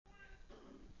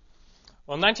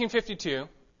Well, in 1952,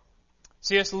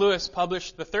 C.S. Lewis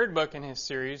published the third book in his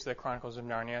series, The Chronicles of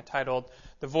Narnia, titled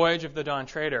The Voyage of the Dawn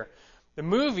Treader. The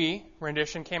movie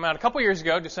rendition came out a couple years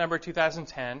ago, December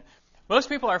 2010. Most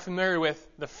people are familiar with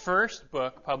the first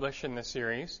book published in this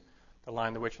series, The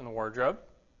Lion, the Witch, and the Wardrobe.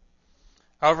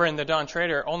 However, in The Dawn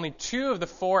Treader, only 2 of the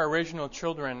 4 original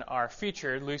children are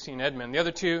featured, Lucy and Edmund. The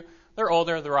other 2, they're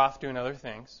older, they're off doing other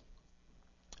things.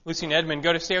 Lucy and Edmund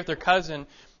go to stay with their cousin,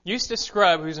 Eustace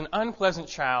Scrubb, who's an unpleasant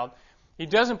child. He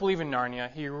doesn't believe in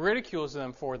Narnia. He ridicules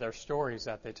them for their stories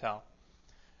that they tell.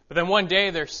 But then one day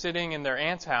they're sitting in their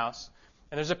aunt's house,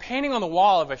 and there's a painting on the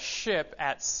wall of a ship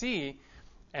at sea,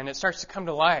 and it starts to come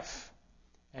to life.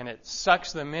 And it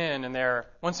sucks them in, and they're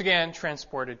once again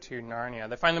transported to Narnia.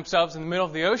 They find themselves in the middle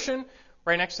of the ocean,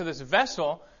 right next to this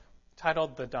vessel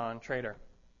titled the Dawn Treader.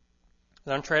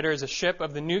 The Dawn Treader is a ship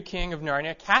of the new king of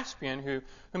Narnia, Caspian,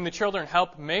 whom the children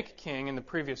helped make king in the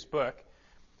previous book.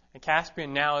 And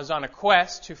Caspian now is on a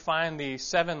quest to find the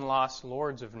 7 lost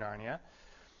lords of Narnia.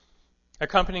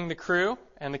 Accompanying the crew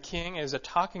and the king is a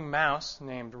talking mouse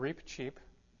named Reepicheep,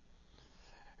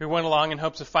 who went along in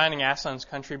hopes of finding Aslan's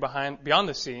country beyond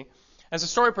the sea. As the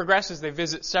story progresses, they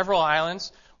visit several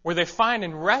islands where they find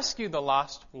and rescue the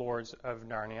lost lords of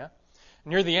Narnia.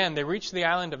 Near the end, they reach the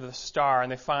island of the Star,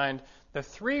 and they find the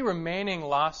 3 remaining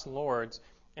lost lords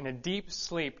in a deep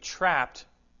sleep, trapped.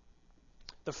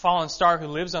 The fallen star who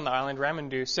lives on the island,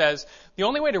 Ramandu, says the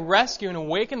only way to rescue and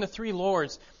awaken the 3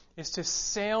 lords is to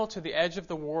sail to the edge of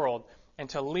the world and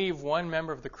to leave one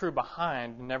member of the crew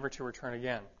behind, never to return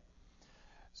again.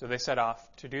 So they set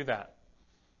off to do that.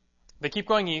 They keep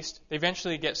going east. They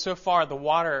eventually get so far the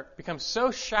water becomes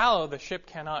so shallow the ship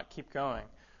cannot keep going.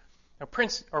 Now,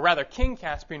 King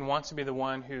Caspian wants to be the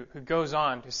one who goes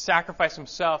on to sacrifice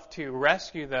himself to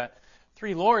rescue the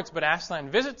 3 lords, but Aslan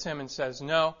visits him and says,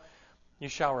 "No, you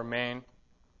shall remain."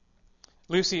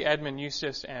 Lucy, Edmund,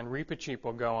 Eustace, and Reepicheep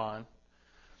will go on.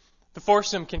 The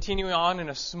foursome continue on in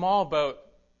a small boat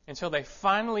until they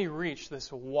finally reach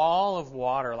this wall of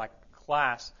water, like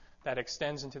glass, that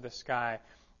extends into the sky,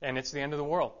 and it's the end of the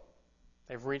world.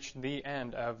 They've reached the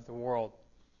end of the world.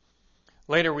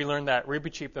 Later, we learn that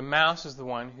Reepicheep, the mouse, is the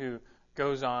one who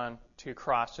goes on to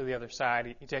cross to the other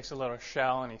side. He takes a little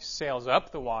shell and he sails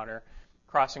up the water,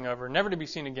 crossing over, never to be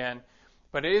seen again.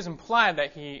 But it is implied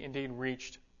that he indeed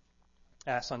reached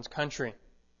Aslan's country.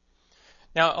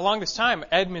 Now, along this time,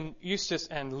 Edmund, Eustace,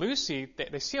 and Lucy,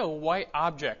 they see a white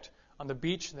object on the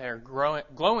beach there,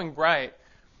 glowing bright.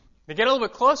 They get a little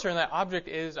bit closer, and that object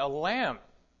is a lamb.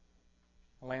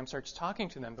 The lamb starts talking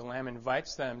to them. The lamb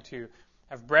invites them to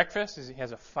have breakfast, as he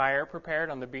has a fire prepared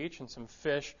on the beach and some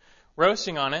fish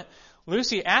roasting on it.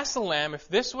 Lucy asks the lamb if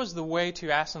this was the way to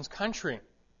Aslan's country.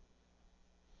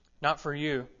 "Not for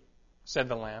you," said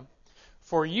the lamb.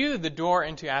 "For you, the door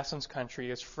into Aslan's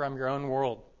country is from your own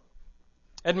world."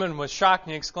 Edmund was shocked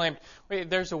and he exclaimed, "Wait,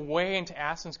 there's a way into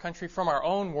Aslan's country from our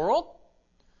own world?"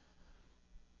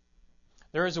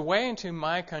 "There is a way into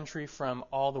my country from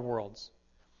all the worlds,"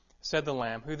 said the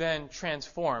lamb, who then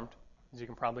transformed, as you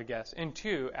can probably guess,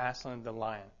 into Aslan the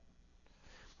lion.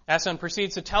 Aslan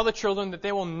proceeds to tell the children that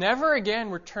they will never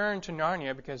again return to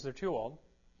Narnia because they're too old.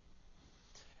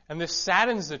 And this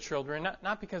saddens the children,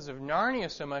 not because of Narnia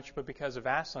so much, but because of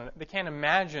Aslan. They can't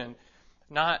imagine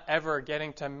not ever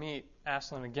getting to meet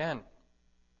Aslan again.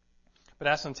 But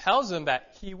Aslan tells them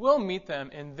that he will meet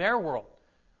them in their world.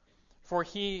 For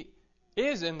he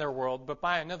is in their world, but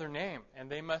by another name, and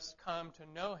they must come to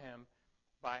know him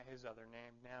by his other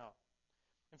name now.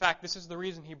 In fact, this is the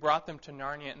reason he brought them to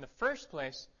Narnia in the first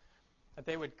place, that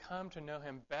they would come to know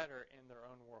him better in their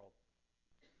own world.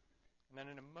 And then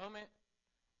in a moment,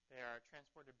 they are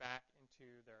transported back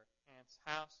into their aunt's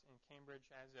house in Cambridge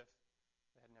as if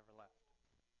they had never left.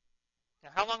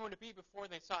 Now, how long would it be before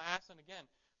they saw Aslan again?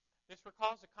 This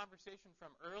recalls a conversation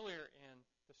from earlier in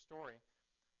the story.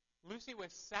 Lucy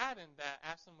was saddened that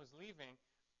Aslan was leaving.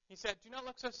 He said, "Do not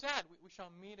look so sad. We shall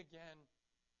meet again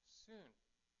soon."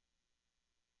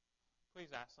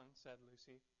 "Please, Aslan," said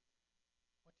Lucy,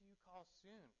 "what do you call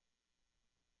soon?"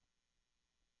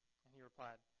 And he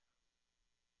replied,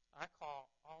 "I call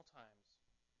all times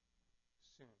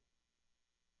soon.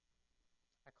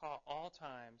 I call all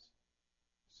times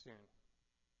soon."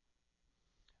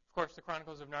 Of course, the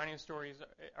Chronicles of Narnia stories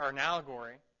are an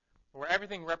allegory where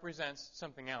everything represents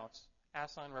something else.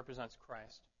 Aslan represents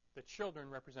Christ. The children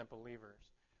represent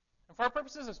believers. And for our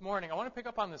purposes this morning, I want to pick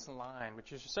up on this line,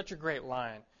 which is such a great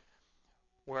line,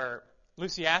 where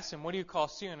Lucy asks him, "What do you call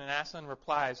soon?" And Aslan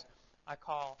replies, "I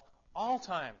call all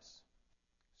times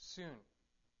soon."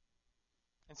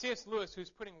 And C.S. Lewis, who's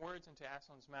putting words into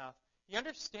Aslan's mouth, He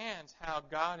understands how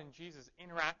God and Jesus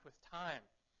interact with time.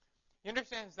 He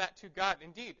understands that to God,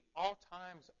 indeed, all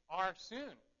times are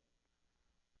soon.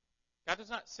 God does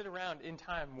not sit around in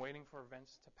time waiting for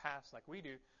events to pass like we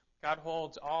do. God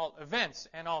holds all events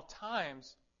and all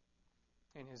times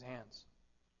in His hands.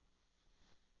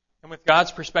 And with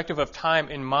God's perspective of time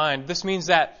in mind, this means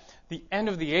that the end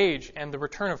of the age and the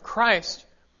return of Christ,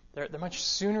 they're much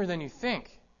sooner than you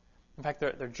think. In fact,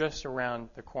 they're just around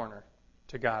the corner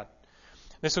to God.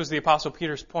 This was the Apostle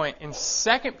Peter's point in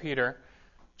 2 Peter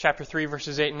chapter 3,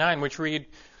 verses 8 and 9, which read,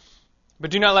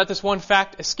 "But do not let this one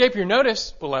fact escape your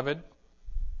notice, beloved,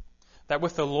 that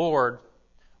with the Lord,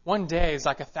 one day is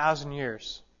like 1,000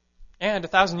 years, and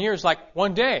 1,000 years like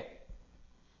one day.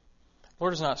 The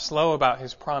Lord is not slow about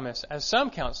His promise, as some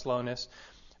count slowness,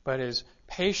 but is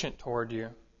patient toward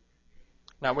you,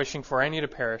 not wishing for any to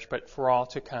perish, but for all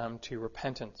to come to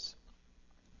repentance."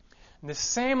 And the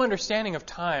same understanding of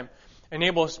time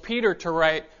enables Peter to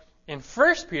write in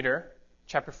 1 Peter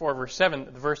chapter 4, verse 7,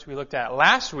 the verse we looked at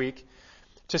last week,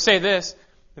 to say this,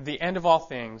 that the end of all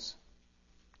things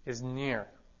is near.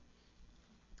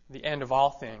 The end of all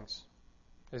things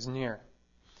is near.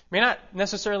 It may not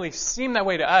necessarily seem that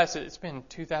way to us. It's been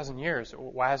 2,000 years.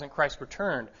 Why hasn't Christ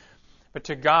returned? But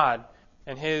to God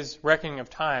and His reckoning of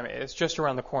time, it's just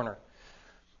around the corner.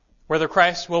 Whether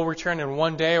Christ will return in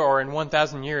one day or in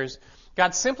 1,000 years,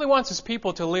 God simply wants His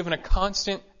people to live in a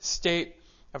constant state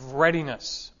of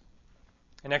readiness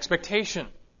and expectation,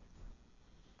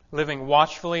 living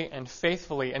watchfully and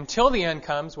faithfully until the end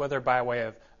comes, whether by way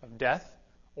of death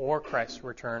or Christ's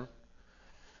return.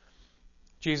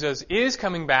 Jesus is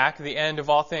coming back. The end of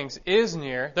all things is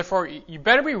near. Therefore, you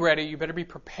better be ready. You better be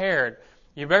prepared.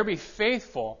 You better be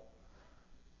faithful.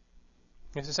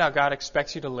 This is how God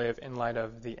expects you to live in light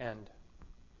of the end.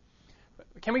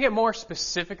 Can we get more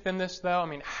specific than this, though? I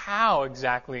mean, how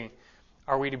exactly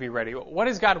are we to be ready? What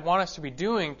does God want us to be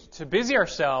doing to busy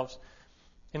ourselves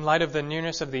in light of the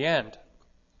nearness of the end?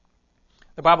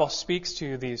 The Bible speaks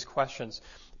to these questions.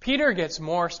 Peter gets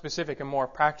more specific and more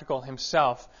practical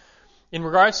himself in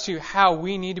regards to how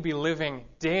we need to be living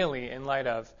daily in light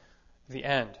of the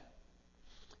end.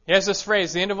 He has this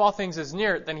phrase, the end of all things is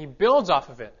near, then he builds off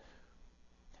of it.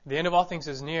 The end of all things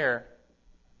is near,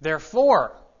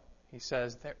 therefore, he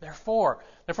says, therefore,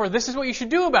 this is what you should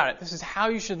do about it. This is how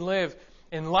you should live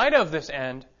in light of this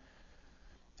end.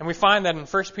 And we find that in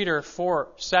 1 Peter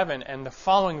 4:7 and the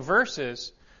following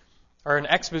verses are an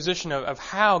exposition of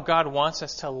how God wants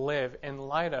us to live in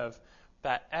light of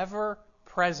that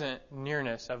ever-present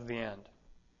nearness of the end.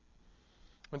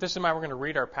 With this in mind, we're going to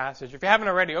read our passage. If you haven't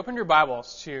already, open your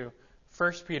Bibles to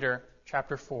 1 Peter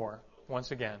chapter 4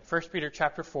 once again. 1 Peter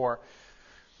chapter 4.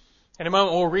 In a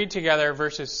moment, we'll read together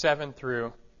verses 7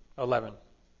 through 11.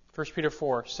 1 Peter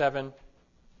 4, 7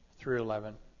 through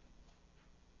 11.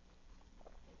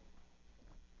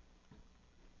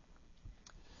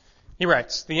 He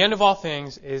writes, "The end of all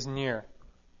things is near.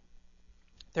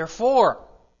 Therefore,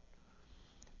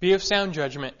 be of sound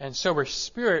judgment and sober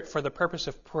spirit for the purpose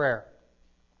of prayer.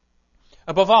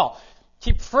 Above all,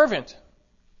 keep fervent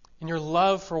in your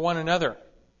love for one another,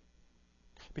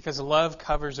 because love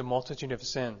covers a multitude of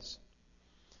sins.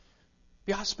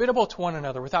 Be hospitable to one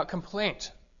another without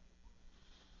complaint.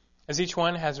 As each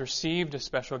one has received a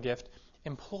special gift,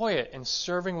 employ it in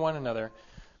serving one another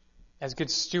as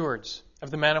good stewards of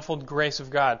the manifold grace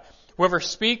of God. Whoever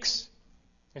speaks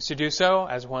is to do so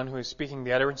as one who is speaking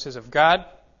the utterances of God.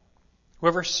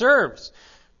 Whoever serves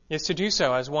is to do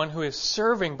so as one who is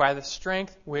serving by the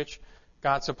strength which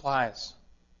God supplies,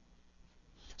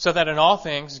 so that in all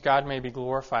things God may be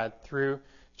glorified through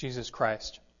Jesus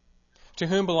Christ, to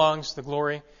whom belongs the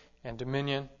glory and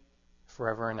dominion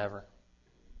forever and ever.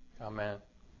 Amen."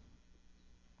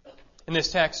 In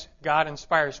this text, God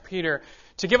inspires Peter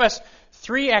to give us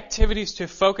 3 activities to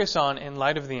focus on in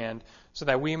light of the end so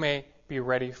that we may be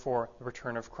ready for the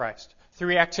return of Christ.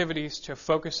 3 activities to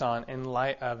focus on in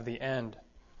light of the end.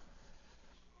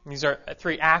 These are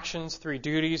 3 actions, 3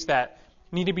 duties that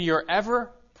need to be your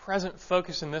ever-present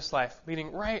focus in this life,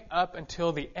 leading right up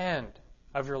until the end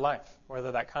of your life,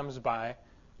 whether that comes by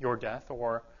your death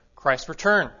or Christ's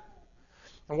return.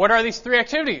 And what are these 3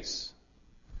 activities?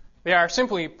 They are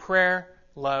simply prayer,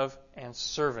 love, and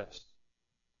service.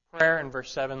 Prayer in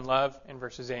verse 7, love in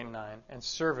verses 8 and 9, and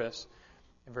service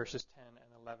in verses 10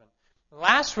 and 11.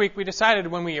 Last week we decided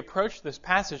when we approached this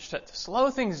passage to slow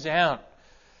things down,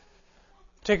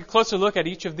 take a closer look at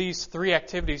each of these 3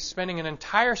 activities, spending an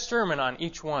entire sermon on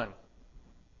each one.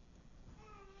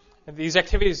 And these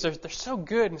activities, they're so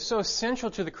good and so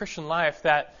essential to the Christian life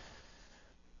that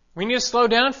we need to slow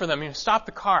down for them. Stop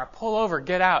the car, pull over,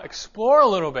 get out, explore a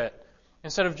little bit,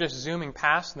 instead of just zooming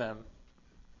past them.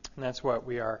 And that's what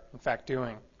we are, in fact,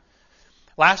 doing.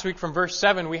 Last week from verse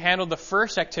 7, we handled the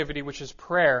first activity, which is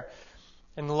prayer.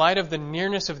 In light of the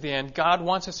nearness of the end, God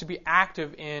wants us to be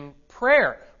active in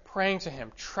prayer, praying to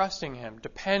Him, trusting Him,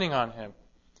 depending on Him.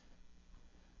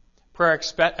 Prayer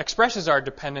expresses our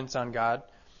dependence on God.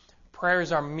 Prayer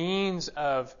is our means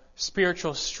of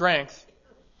spiritual strength.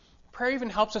 Prayer even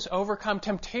helps us overcome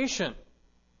temptation.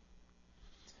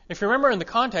 If you remember in the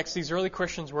context, these early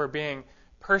Christians were being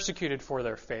persecuted for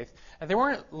their faith, and they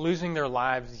weren't losing their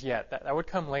lives yet. That would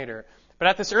come later. But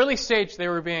at this early stage, they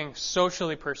were being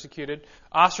socially persecuted,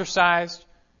 ostracized,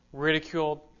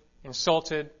 ridiculed,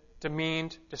 insulted,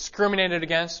 demeaned, discriminated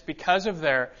against because of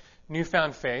their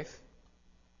newfound faith.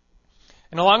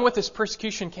 And along with this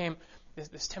persecution came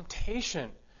this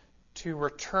temptation to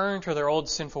return to their old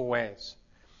sinful ways.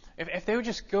 If they would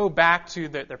just go back to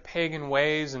their pagan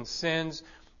ways and sins,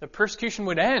 the persecution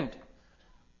would end.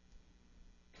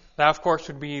 That, of course,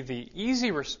 would be the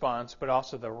easy response, but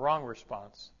also the wrong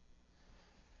response.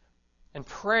 And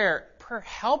prayer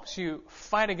helps you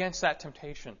fight against that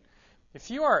temptation.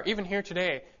 If you are, even here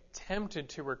today, tempted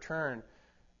to return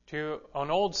to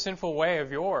an old sinful way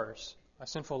of yours, a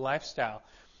sinful lifestyle,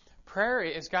 prayer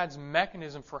is God's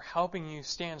mechanism for helping you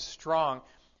stand strong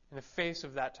in the face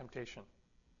of that temptation.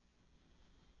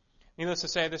 Needless to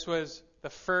say, this was the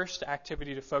first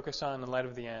activity to focus on in light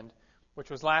of the end, which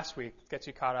was last week. Gets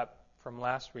you caught up from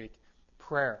last week,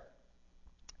 prayer.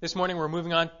 This morning we're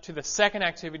moving on to the second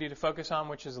activity to focus on,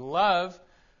 which is love.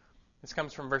 This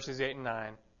comes from verses 8 and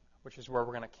 9, which is where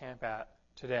we're going to camp at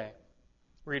today.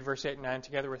 Read verse 8 and 9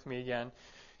 together with me again.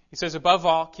 He says, above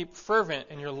all, keep fervent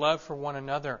in your love for one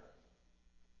another,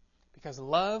 because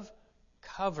love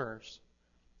covers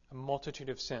a multitude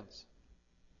of sins.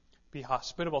 Be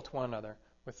hospitable to one another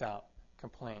without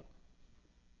complaint.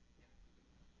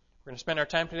 We're going to spend our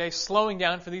time today slowing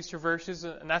down for these two verses,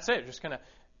 and that's it. Just going to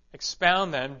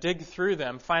expound them, dig through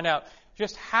them, find out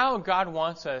just how God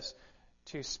wants us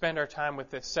to spend our time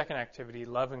with this second activity,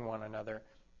 loving one another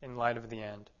in light of the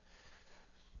end.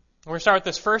 We're going to start with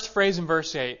this first phrase in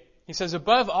verse 8. He says,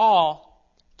 above all,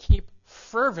 keep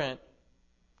fervent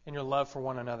in your love for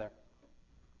one another.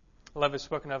 Love is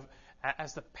spoken of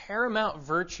as the paramount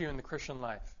virtue in the Christian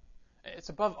life. It's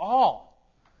above all.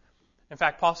 In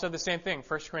fact, Paul said the same thing.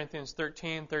 1 Corinthians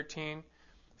 13:13.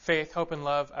 Faith, hope, and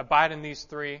love abide in these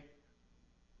three.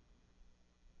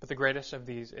 But the greatest of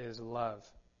these is love.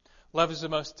 Love is the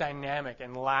most dynamic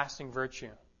and lasting virtue.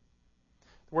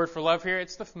 The word for love here,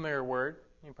 it's the familiar word.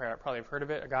 You probably have heard of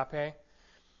it, agape,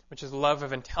 which is love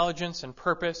of intelligence and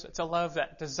purpose. It's a love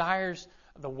that desires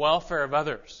the welfare of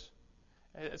others.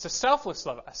 It's a selfless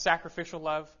love, a sacrificial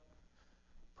love,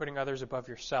 putting others above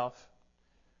yourself.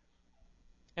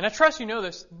 And I trust you know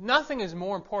this. Nothing is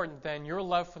more important than your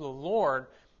love for the Lord,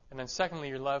 and then secondly,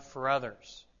 your love for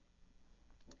others.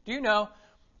 Do you know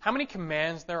how many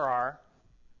commands there are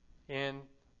in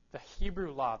the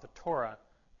Hebrew law, the Torah,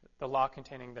 the law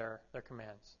containing their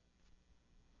commands?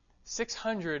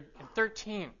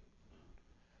 613.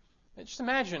 Just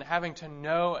imagine having to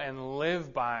know and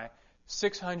live by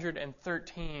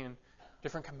 613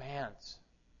 different commands.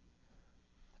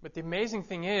 But the amazing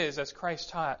thing is, as Christ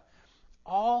taught,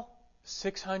 all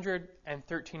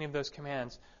 613 of those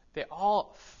commands, they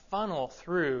all funnel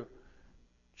through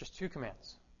just two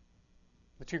commands.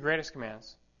 The two greatest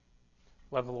commands.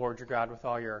 Love the Lord your God with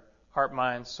all your heart,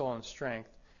 mind, soul, and strength,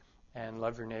 and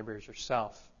love your neighbor as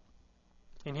yourself.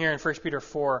 And here in 1 Peter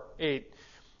 4:8,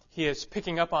 he is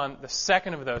picking up on the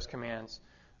second of those commands,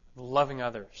 loving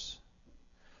others.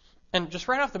 And just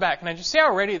right off the bat, can I just say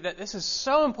already that this is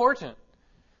so important?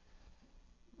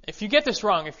 If you get this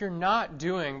wrong, if you're not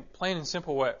doing plain and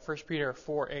simple what 1 Peter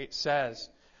 4:8 says,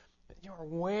 you are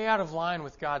way out of line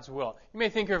with God's will. You may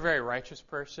think you're a very righteous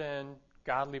person,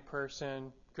 godly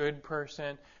person, good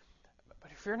person, but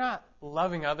if you're not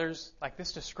loving others like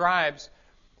this describes,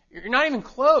 you're not even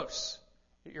close.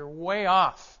 You're way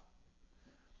off.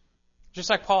 Just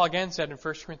like Paul again said in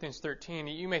 1 Corinthians 13,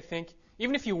 you may think,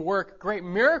 even if you work great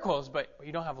miracles, but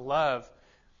you don't have love,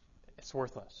 it's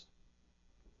worthless.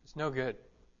 It's no good.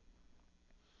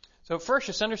 So first,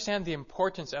 just understand the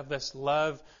importance of this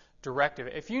love directive.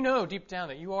 If you know deep down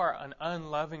that you are an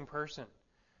unloving person,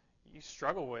 you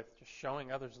struggle with just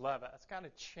showing others love, that's got to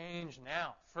change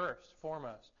now, first,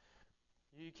 foremost.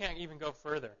 You can't even go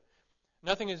further.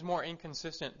 Nothing is more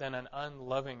inconsistent than an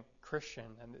unloving Christian,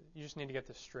 and you just need to get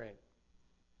this straight.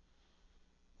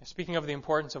 Speaking of the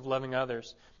importance of loving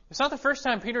others, it's not the first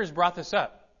time Peter has brought this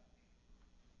up.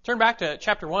 Turn back to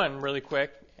chapter 1 really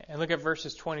quick and look at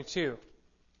verses 22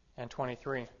 and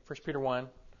 23. 1 Peter 1.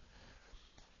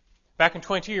 Back in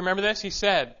 22, you remember this? He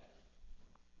said,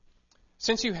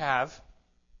 "Since you have,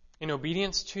 in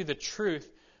obedience to the truth,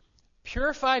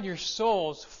 purified your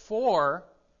souls for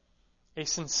a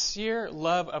sincere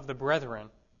love of the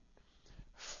brethren,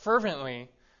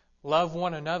 fervently love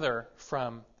one another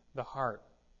from the heart.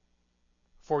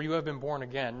 For you have been born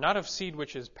again, not of seed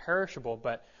which is perishable,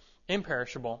 but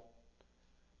imperishable,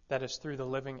 that is through the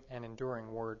living and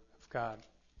enduring Word of God."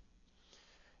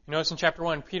 You notice in chapter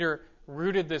 1, Peter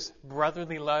rooted this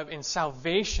brotherly love in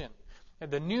salvation.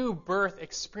 And the new birth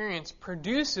experience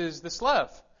produces this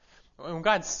love. When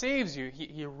God saves you,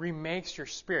 He remakes your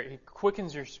spirit. He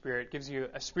quickens your spirit, gives you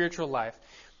a spiritual life.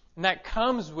 And that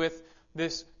comes with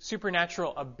this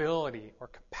supernatural ability or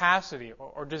capacity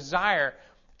or desire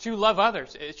to love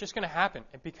others. It's just going to happen.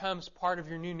 It becomes part of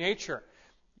your new nature.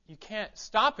 You can't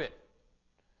stop it.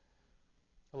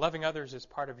 Loving others is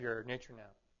part of your nature now.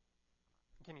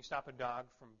 Can you stop a dog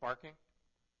from barking?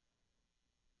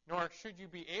 Nor should you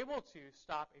be able to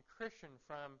stop a Christian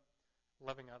from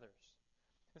loving others.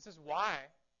 This is why,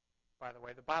 by the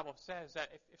way, the Bible says that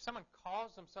if someone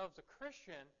calls themselves a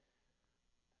Christian,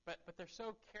 but they're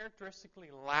so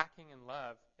characteristically lacking in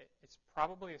love, it's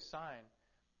probably a sign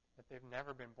that they've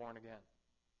never been born again.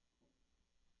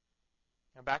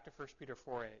 Now back to 1 Peter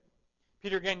 4:8.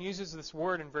 Peter again uses this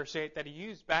word in verse 8 that he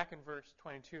used back in verse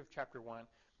 22 of chapter 1.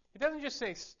 He doesn't just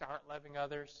say start loving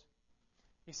others.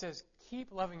 He says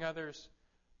keep loving others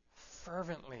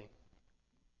fervently.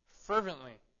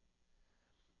 Fervently.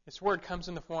 This word comes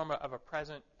in the form of a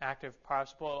present active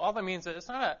participle. All that means that it's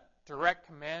not a direct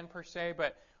command per se,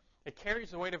 but it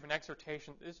carries the weight of an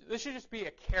exhortation. This should just be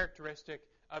a characteristic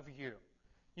of you.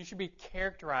 You should be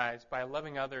characterized by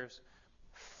loving others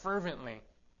fervently.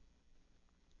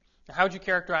 Now, how would you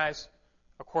characterize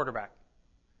a quarterback?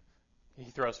 He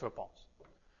throws footballs.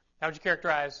 How would you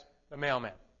characterize a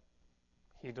mailman?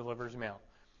 He delivers mail.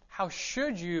 How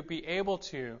should you be able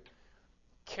to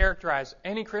characterize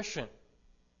any Christian?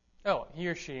 Oh, he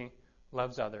or she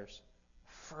loves others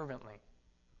fervently.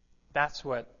 That's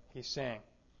what he's saying.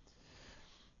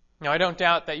 Now, I don't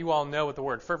doubt that you all know what the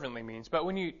word fervently means, but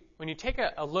when you take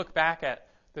a look back at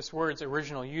this word's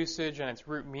original usage and its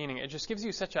root meaning, it just gives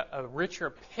you such a richer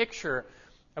picture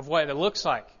of what it looks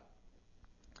like.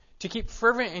 To keep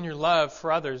fervent in your love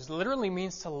for others literally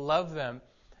means to love them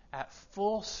at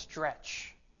full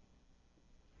stretch.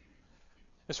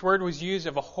 This word was used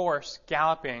of a horse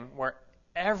galloping where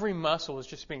every muscle was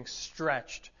just being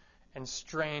stretched and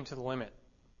strained to the limit.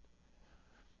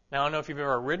 Now, I don't know if you've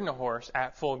ever ridden a horse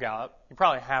at full gallop. You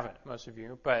probably haven't, most of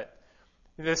you. But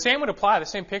the same would apply. The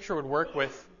same picture would work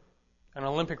with an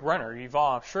Olympic runner. You've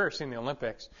all, I'm sure, seen the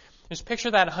Olympics. Just picture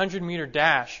that 100-meter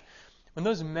dash. When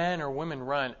those men or women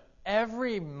run,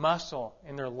 every muscle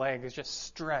in their leg is just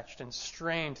stretched and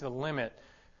strained to the limit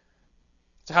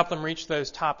to help them reach those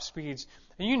top speeds.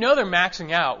 And you know they're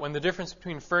maxing out when the difference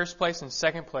between first place and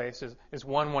second place is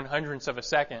 1/100th of a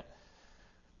second.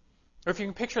 Or if you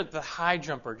can picture the high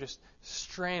jumper just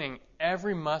straining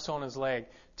every muscle in his leg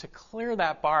to clear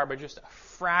that bar by just a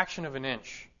fraction of an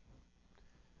inch.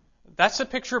 That's the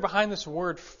picture behind this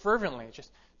word fervently,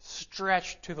 just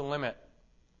stretched to the limit.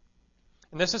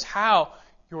 And this is how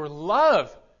your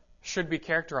love should be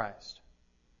characterized.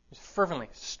 Just fervently,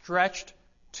 stretched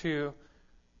to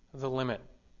the limit.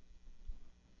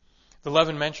 The love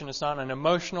in mention is not an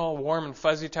emotional, warm and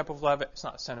fuzzy type of love. It's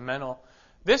not sentimental.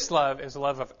 This love is a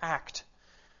love of act,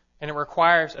 and it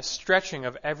requires a stretching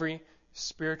of every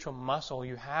spiritual muscle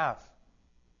you have.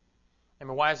 I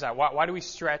mean, why is that? Why do we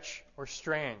stretch or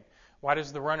strain? Why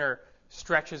does the runner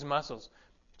stretch his muscles?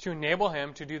 To enable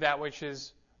him to do that which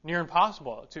is near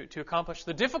impossible, to accomplish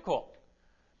the difficult.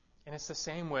 And it's the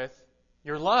same with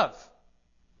your love.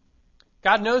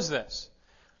 God knows this,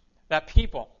 that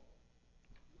people,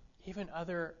 even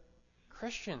other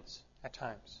Christians at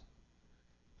times,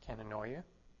 can annoy you.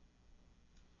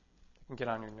 They can get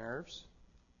on your nerves.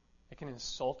 They can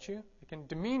insult you. They can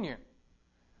demean you.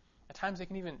 At times they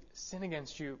can even sin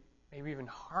against you, maybe even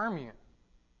harm you.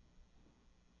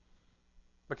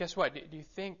 But guess what? Do you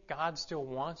think God still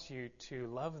wants you to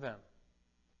love them?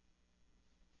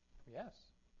 Yes.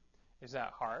 Is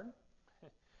that hard?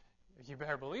 You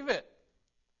better believe it.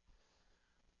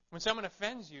 When someone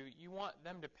offends you, you want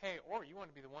them to pay, or you want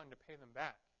to be the one to pay them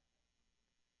back.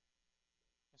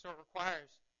 And so it requires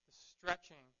the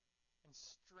stretching and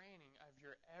straining of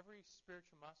your every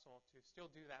spiritual muscle to still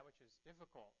do that which is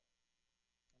difficult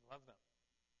and love them.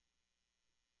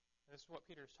 And this is what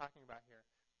Peter is talking about here.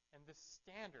 And this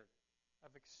standard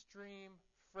of extreme,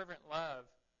 fervent love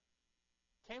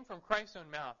came from Christ's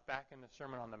own mouth back in the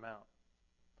Sermon on the Mount.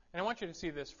 And I want you to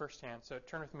see this firsthand, so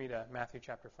turn with me to Matthew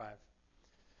chapter 5.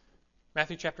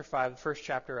 Matthew chapter 5, the first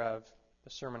chapter of the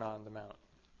Sermon on the Mount.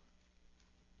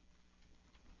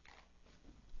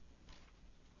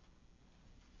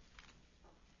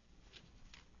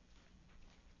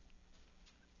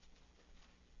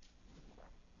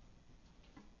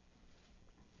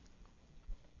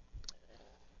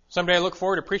 Someday I look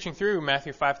forward to preaching through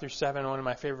Matthew 5 through 7, one of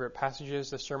my favorite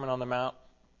passages, the Sermon on the Mount.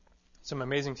 Some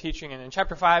amazing teaching. And in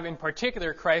chapter 5 in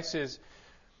particular, Christ is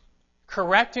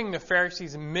correcting the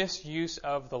Pharisees' misuse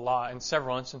of the law in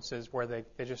several instances where they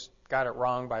just got it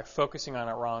wrong by focusing on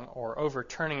it wrong or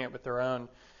overturning it with their own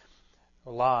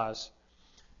laws.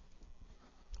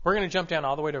 We're going to jump down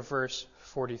all the way to verse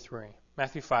 43.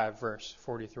 Matthew 5, verse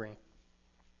 43.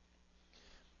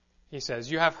 He says,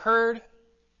 "You have heard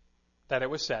that it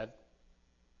was said,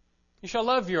 'You shall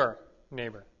love your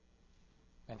neighbor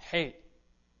and hate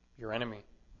your enemy.'"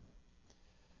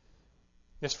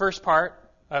 This first part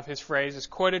of his phrase is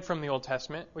quoted from the Old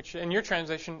Testament, which in your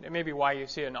translation, it may be why you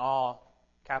see it in all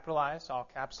capitalized, all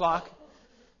caps lock.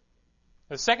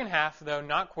 The second half, though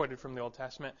not quoted from the Old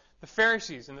Testament, the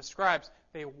Pharisees and the scribes,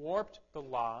 they warped the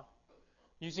law,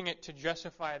 using it to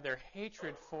justify their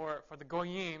hatred for the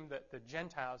Goyim, the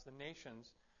Gentiles, the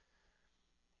nations.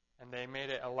 And they made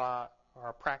it a law or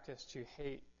a practice to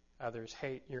hate others,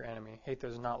 hate your enemy, hate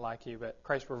those not like you. But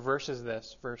Christ reverses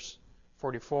this, verse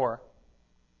 44.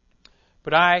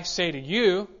 "But I say to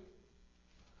you,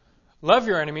 love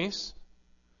your enemies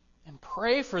and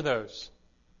pray for those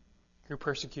who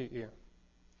persecute you,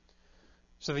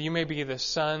 so that you may be the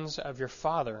sons of your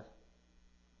Father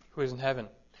who is in heaven.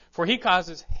 For he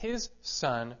causes his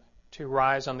sun to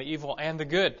rise on the evil and the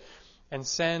good, and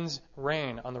sends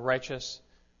rain on the righteous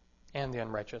and the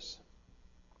unrighteous."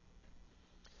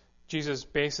 Jesus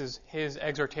bases his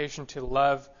exhortation to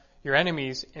love your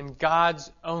enemies in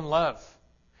God's own love.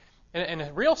 In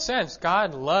a real sense,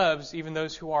 God loves even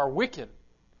those who are wicked.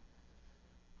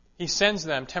 He sends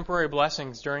them temporary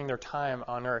blessings during their time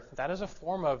on earth. That is a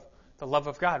form of the love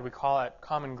of God. We call it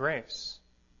common grace.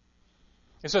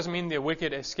 This doesn't mean the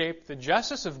wicked escape the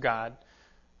justice of God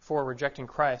for rejecting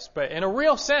Christ, but in a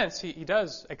real sense, he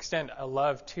does extend a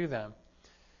love to them.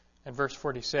 In verse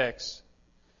 46,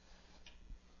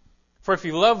 "For if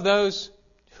you love those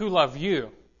who love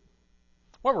you,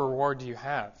 what reward do you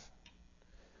have?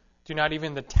 Do not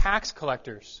even the tax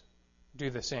collectors do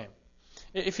the same?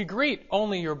 If you greet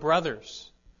only your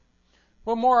brothers,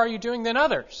 what more are you doing than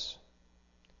others?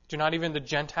 Do not even the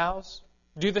Gentiles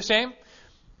do the same?"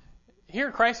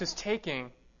 Here Christ is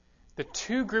taking the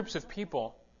two groups of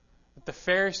people that the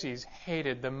Pharisees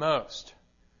hated the most,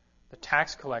 the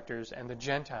tax collectors and the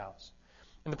Gentiles.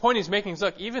 And the point he's making is,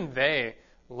 look, even they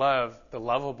love the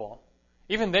lovable.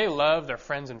 Even they love their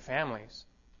friends and families.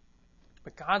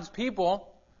 But God's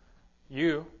people,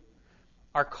 you,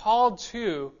 are called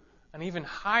to an even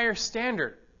higher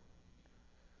standard.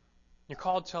 You're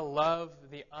called to love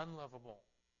the unlovable,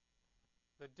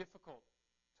 the difficult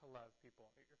to love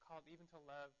people. You're called even to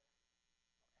love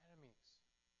enemies.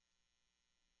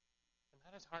 And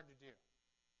that is hard to do.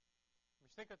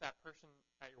 Just think of that person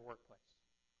at your workplace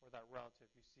or that relative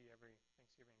you see every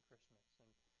Thanksgiving and Christmas.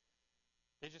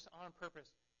 And they just on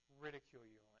purpose ridicule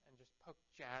you and just poke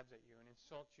jabs at you and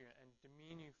insult you and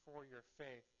demean you for your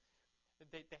faith.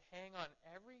 They hang on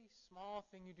every small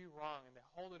thing you do wrong and they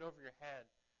hold it over your head,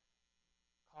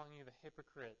 calling you the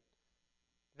hypocrite.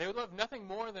 They would love nothing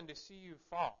more than to see you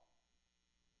fall.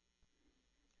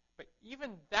 But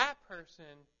even that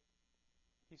person,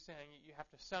 he's saying you have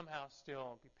to somehow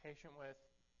still be patient with,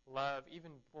 love,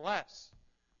 even bless,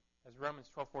 as Romans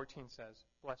 12:14 says,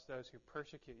 bless those who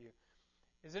persecute you.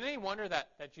 Is it any wonder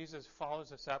that Jesus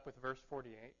follows this up with verse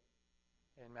 48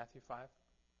 in Matthew 5?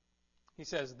 He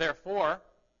says, Therefore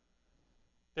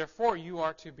you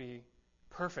are to be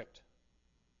perfect,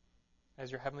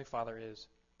 as your heavenly Father is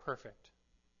perfect.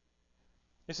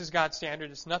 This is God's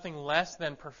standard. It's nothing less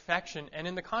than perfection. And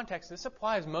in the context, this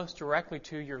applies most directly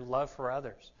to your love for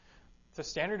others. It's a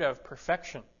standard of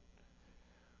perfection.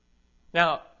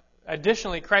 Now,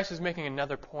 additionally, Christ is making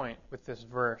another point with this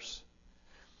verse.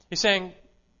 He's saying,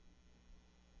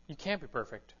 you can't be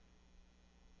perfect.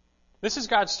 This is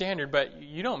God's standard, but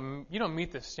you don't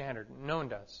meet this standard. No one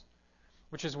does.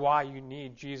 Which is why you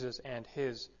need Jesus and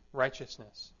His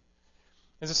righteousness.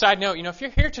 As a side note, if you're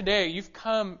here today,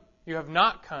 you have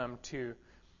not come to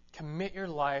commit your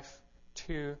life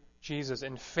to Jesus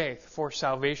in faith for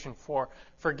salvation, for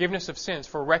forgiveness of sins,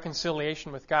 for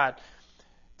reconciliation with God.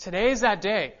 Today is that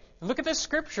day. Look at this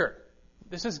scripture.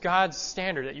 This is God's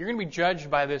standard. That you're going to be judged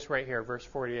by this right here, verse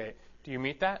 48. Do you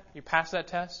meet that? You pass that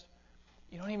test?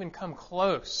 You don't even come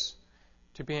close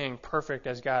to being perfect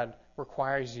as God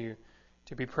requires you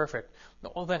to be perfect.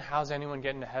 Well, then how's anyone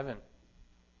getting to heaven?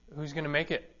 Who's going to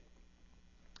make it?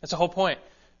 That's the whole point.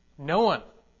 No one.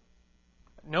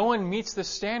 No one meets this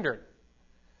standard.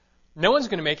 No one's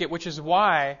going to make it, which is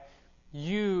why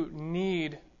you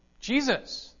need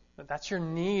Jesus. That's your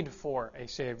need for a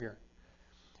Savior.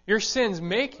 Your sins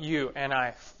make you and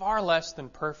I far less than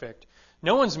perfect.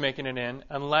 No one's making it in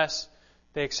unless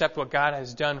they accept what God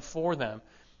has done for them.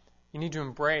 You need to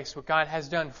embrace what God has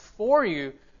done for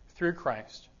you through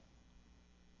Christ.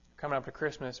 Coming up to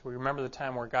Christmas, we remember the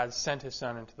time where God sent His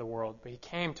Son into the world, but He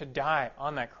came to die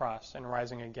on that cross and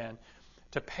rising again,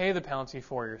 to pay the penalty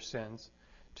for your sins,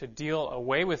 to deal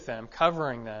away with them,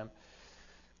 covering them,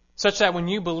 such that when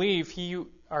you believe,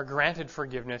 you are granted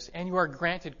forgiveness and you are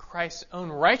granted Christ's own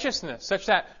righteousness, such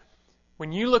that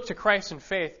when you look to Christ in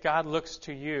faith, God looks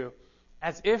to you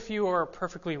as if you are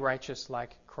perfectly righteous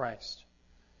like Christ.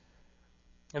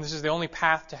 And this is the only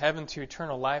path to heaven, to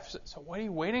eternal life. So what are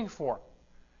you waiting for?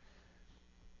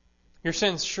 Your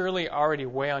sins surely already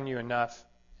weigh on you enough.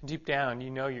 Deep down, you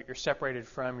know you're separated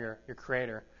from your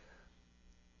Creator.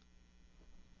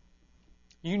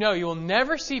 You know you will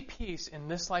never see peace in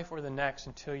this life or the next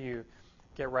until you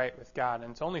get right with God.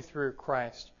 And it's only through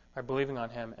Christ, by believing on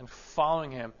Him and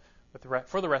following Him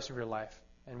for the rest of your life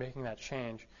and making that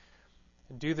change.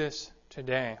 And do this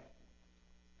today.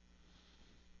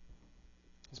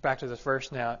 Let's back to this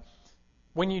verse now.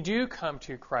 When you do come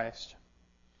to Christ,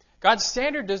 God's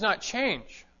standard does not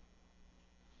change.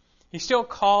 He still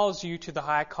calls you to the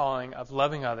high calling of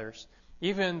loving others,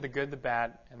 even the good, the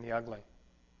bad, and the ugly.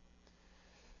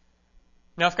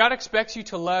 Now, if God expects you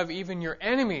to love even your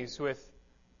enemies with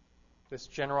this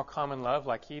general common love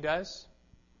like He does,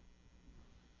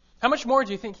 how much more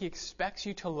do you think He expects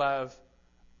you to love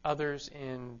others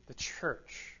in the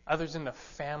church, others in the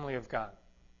family of God?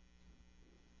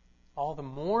 All the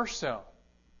more so,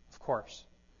 of course.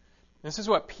 This is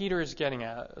what Peter is getting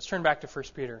at. Let's turn back to 1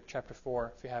 Peter chapter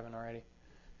 4, if you haven't already.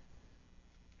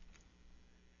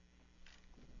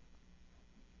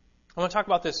 I want to talk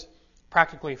about this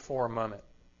practically for a moment.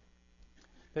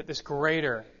 That this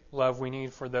greater love we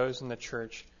need for those in the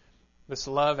church, this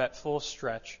love at full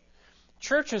stretch.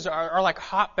 Churches are like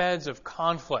hotbeds of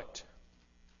conflict.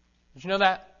 Did you know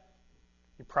that?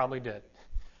 You probably did.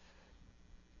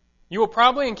 You will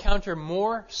probably encounter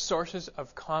more sources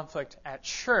of conflict at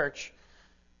church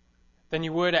than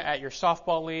you would at your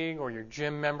softball league or your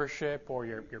gym membership or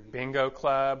your bingo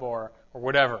club or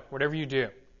whatever you do.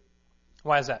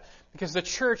 Why is that? Because the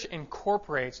church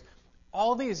incorporates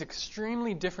all these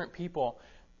extremely different people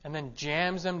and then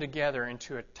jams them together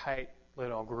into a tight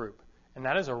little group. And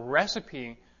that is a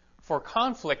recipe for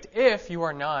conflict if you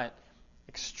are not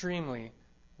extremely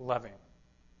loving.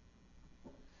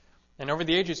 And over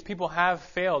the ages, people have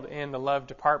failed in the love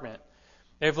department.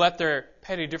 They've let their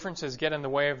petty differences get in the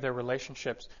way of their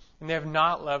relationships, and they have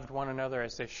not loved one another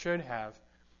as they should have.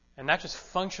 And that just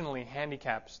functionally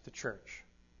handicaps the church.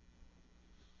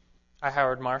 I.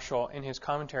 Howard Marshall, in his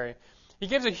commentary, he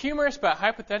gives a humorous but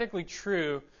hypothetically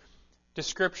true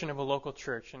description of a local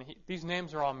church. And these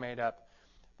names are all made up.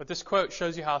 But this quote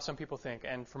shows you how some people think.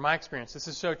 And from my experience, this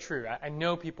is so true. I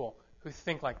know people who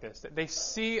think like this, that they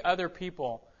see other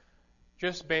people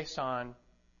just based on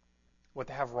what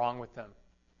they have wrong with them.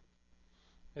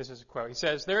 This is a quote. He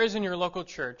says, "There is in your local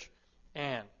church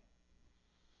Anne,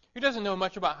 who doesn't know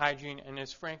much about hygiene and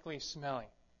is frankly smelly.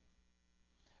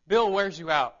 Bill wears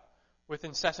you out with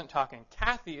incessant talking.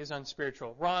 Kathy is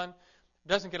unspiritual. Ron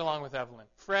doesn't get along with Evelyn.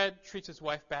 Fred treats his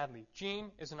wife badly.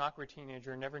 Jean is an awkward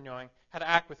teenager, never knowing how to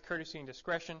act with courtesy and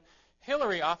discretion.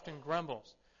 Hillary often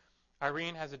grumbles.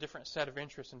 Irene has a different set of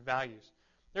interests and values.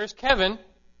 There's Kevin,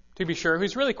 to be sure,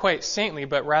 who's really quite saintly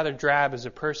but rather drab as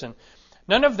a person.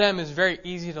 None of them is very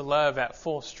easy to love at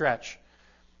full stretch."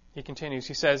 He continues,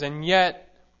 he says, "And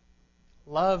yet,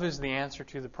 love is the answer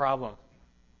to the problem.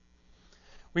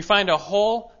 We find a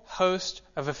whole host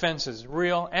of offenses,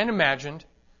 real and imagined,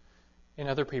 in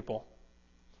other people.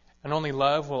 And only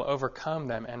love will overcome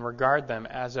them and regard them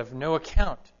as of no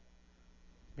account,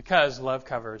 because love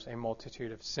covers a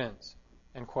multitude of sins."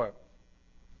 End quote.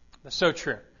 That's so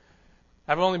true.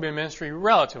 I've only been in ministry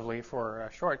relatively for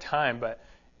a short time, but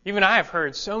even I have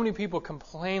heard so many people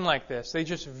complain like this. They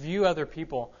just view other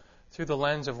people through the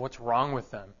lens of what's wrong with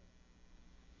them.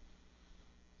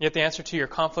 Yet the answer to your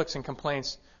conflicts and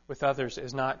complaints with others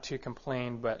is not to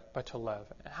complain, but to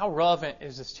love. How relevant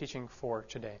is this teaching for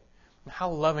today? And how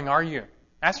loving are you?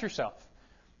 Ask yourself,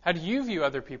 how do you view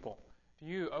other people? Do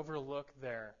you overlook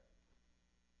their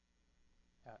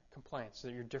complaints,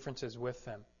 your differences with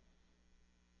them?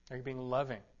 Are you being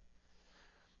loving?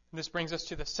 And this brings us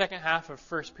to the second half of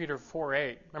 1 Peter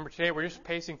 4:8. Remember, today we're just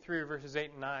pacing through verses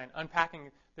 8 and 9,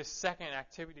 unpacking this second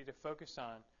activity to focus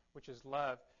on, which is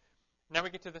love. Now we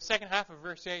get to the second half of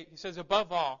verse 8. He says,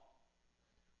 above all,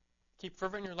 keep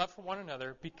fervent in your love for one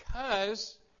another,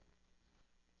 because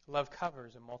love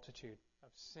covers a multitude of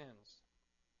sins.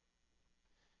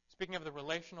 Speaking of the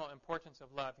relational importance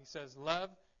of love, he says, love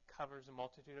covers a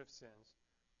multitude of sins.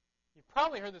 You've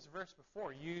probably heard this verse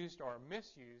before, used or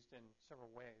misused in several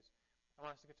ways. I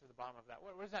want us to get to the bottom of that.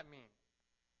 What does that mean?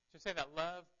 To say that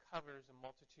love covers a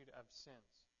multitude of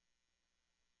sins.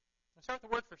 Let's start with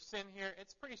the word for sin here.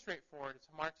 It's pretty straightforward. It's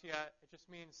hamartia. It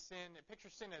just means sin. It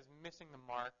pictures sin as missing the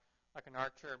mark, like an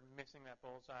archer missing that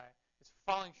bullseye. It's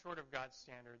falling short of God's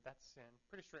standard. That's sin.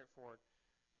 Pretty straightforward.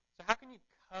 So how can you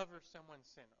cover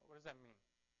someone's sin? What does that mean?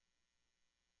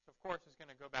 So, of course, it's going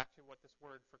to go back to what this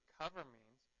word for cover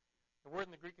means. The word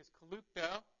in the Greek is kalupto.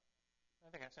 I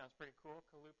think that sounds pretty cool,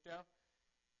 kalupto.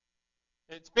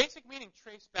 Its basic meaning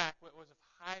traced back what was of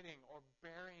hiding or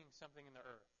burying something in the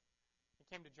earth. It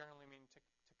came to generally mean to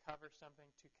cover something,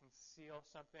 to conceal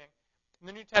something. In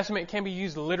the New Testament, it can be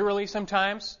used literally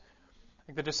sometimes.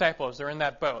 Like the disciples, they're in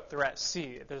that boat. They're at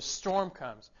sea. The storm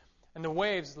comes. And the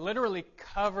waves literally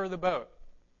cover the boat.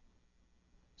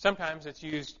 Sometimes it's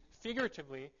used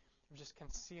figuratively, just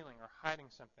concealing or hiding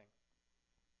something.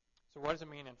 So what does it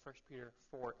mean in 1 Peter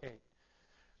 4:8?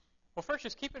 Well, first,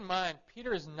 just keep in mind,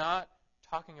 Peter is not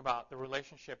talking about the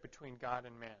relationship between God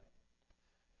and man.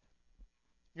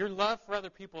 Your love for other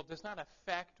people does not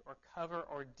affect or cover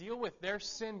or deal with their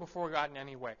sin before God in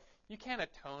any way. You can't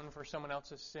atone for someone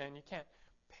else's sin. You can't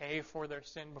pay for their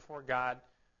sin before God.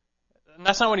 And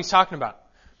that's not what he's talking about.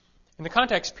 In the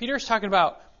context, Peter's talking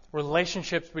about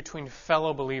relationships between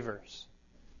fellow believers,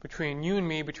 between you and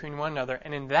me, between one another.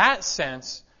 And in that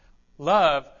sense,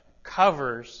 love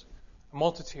covers a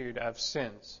multitude of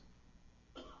sins.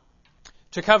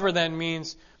 To cover then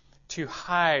means to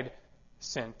hide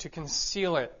sin, to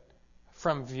conceal it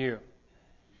from view.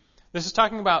 This is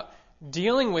talking about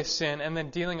dealing with sin and then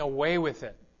dealing away with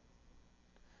it.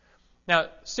 Now,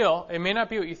 still, it may not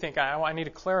be what you think. I need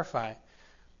to clarify.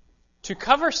 To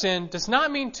cover sin does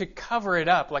not mean to cover it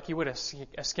up like you would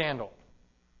a scandal.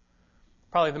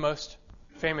 Probably the most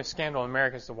famous scandal in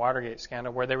America is the Watergate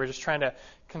scandal, where they were just trying to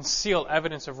conceal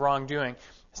evidence of wrongdoing.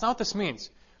 That's not what this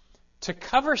means. To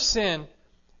cover sin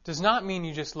does not mean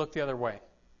you just look the other way.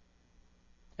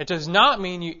 It does not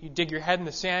mean you dig your head in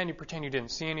the sand, you pretend you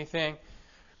didn't see anything.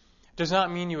 It does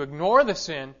not mean you ignore the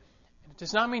sin. It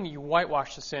does not mean you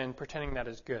whitewash the sin, pretending that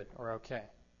is good or okay.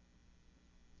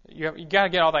 You got to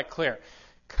get all that clear.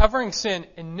 Covering sin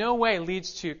in no way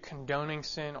leads to condoning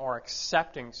sin or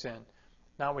accepting sin.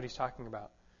 Not what he's talking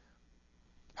about.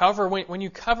 However, when you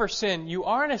cover sin, you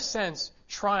are in a sense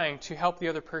trying to help the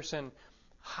other person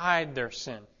hide their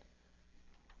sin.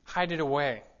 Hide it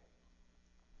away.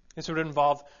 This would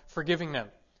involve forgiving them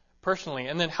personally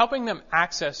and then helping them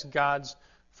access God's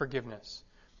forgiveness.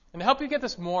 And to help you get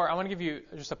this more, I want to give you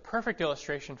just a perfect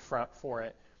illustration for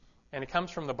it. And it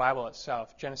comes from the Bible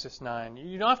itself, Genesis 9.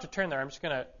 You don't have to turn there. I'm just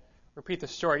going to repeat the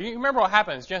story. You remember what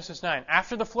happens, Genesis 9.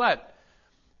 After the flood,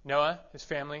 Noah, his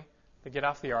family, they get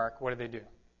off the ark. What do?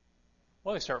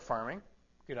 Well, they start farming.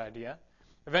 Good idea.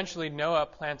 Eventually, Noah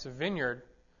plants a vineyard.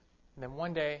 And then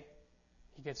one day,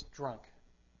 he gets drunk.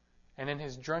 And in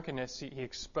his drunkenness, he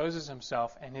exposes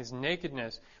himself. And his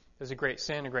nakedness is a great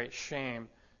sin, a great shame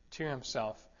to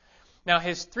himself. Now,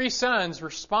 his three sons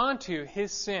respond to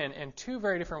his sin in two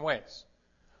very different ways.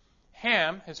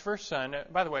 Ham, his first son,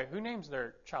 by the way, who names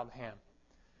their child Ham?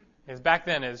 Because back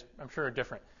then is, I'm sure,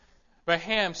 different. But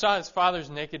Ham saw his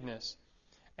father's nakedness,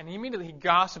 and he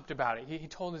gossiped about it. He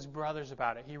told his brothers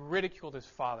about it. He ridiculed his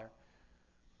father.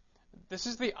 This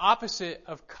is the opposite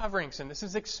of covering sin. This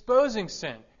is exposing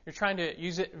sin. You're trying to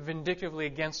use it vindictively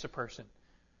against a person.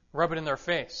 Rub it in their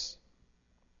face.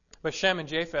 But Shem and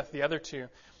Japheth, the other two,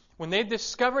 when they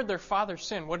discovered their father's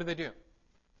sin, what do?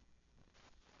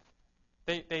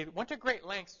 They went to great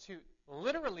lengths to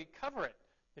literally cover it.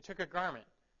 They took a garment.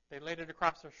 They laid it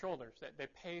across their shoulders. They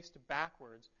paced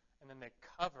backwards, and then they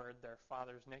covered their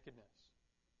father's nakedness.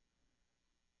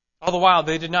 All the while,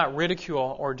 they did not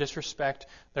ridicule or disrespect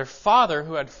their father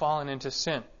who had fallen into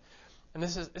sin. And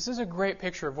this is a great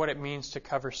picture of what it means to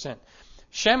cover sin.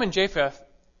 Shem and Japheth,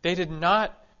 they did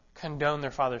not condone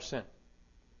their father's sin.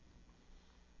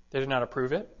 They did not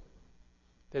approve it.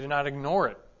 They did not ignore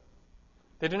it.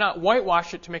 They did not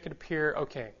whitewash it to make it appear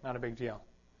okay, not a big deal.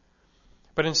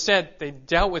 But instead, they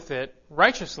dealt with it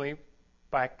righteously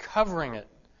by covering it.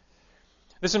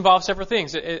 This involves several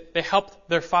things. They helped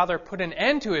their father put an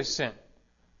end to his sin,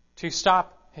 to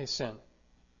stop his sin.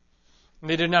 And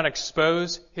they did not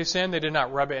expose his sin. They did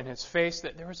not rub it in his face.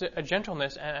 There was a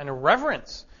gentleness and a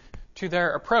reverence to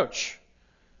their approach.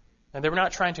 And they were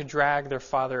not trying to drag their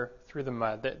father through the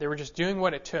mud. They were just doing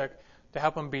what it took to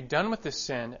help him be done with this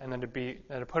sin and then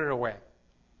to put it away.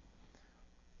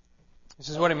 This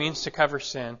is what it means to cover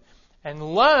sin.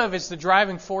 And love is the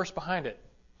driving force behind it.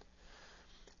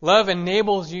 Love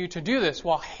enables you to do this,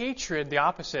 while hatred, the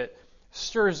opposite,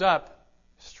 stirs up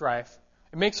strife.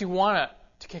 It makes you want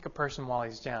to kick a person while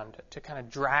he's down, to kind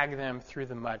of drag them through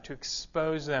the mud, to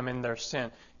expose them in their sin,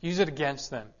 use it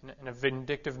against them in a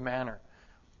vindictive manner.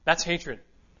 That's hatred.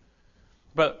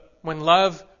 But when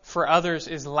love for others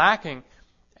is lacking,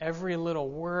 every little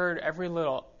word, every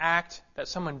little act that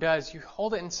someone does, you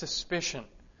hold it in suspicion.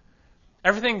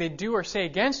 Everything they do or say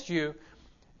against you,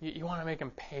 you want to make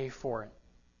them pay for it.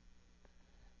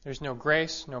 There's no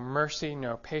grace, no mercy,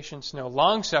 no patience, no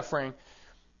long-suffering,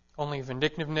 only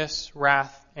vindictiveness,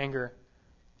 wrath, anger,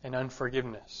 and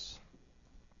unforgiveness.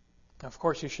 Now, of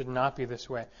course, you should not be this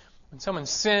way. When someone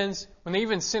sins, when they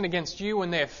even sin against you, when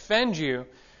they offend you,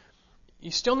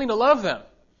 you still need to love them.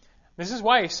 This is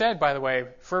why he said, by the way,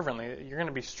 fervently, that you're going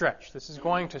to be stretched. This is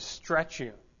going to stretch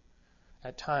you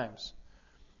at times.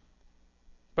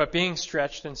 But being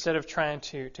stretched, instead of trying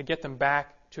to get them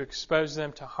back, to expose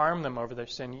them, to harm them over their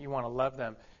sin, you want to love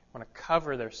them, you want to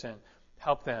cover their sin,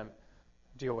 help them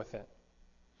deal with it.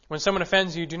 When someone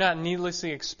offends you, do not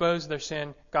needlessly expose their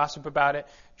sin, gossip about it,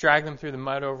 drag them through the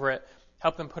mud over it,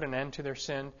 help them put an end to their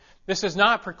sin. This does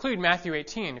not preclude Matthew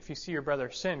 18. If you see your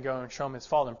brother sin, go and show him his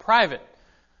fault in private.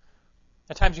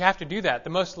 At times you have to do that. The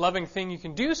most loving thing you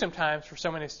can do sometimes for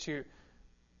someone is to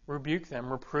rebuke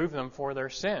them, reprove them for their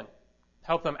sin.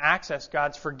 Help them access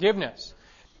God's forgiveness.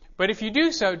 But if you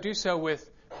do so with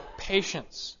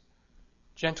patience,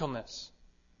 gentleness,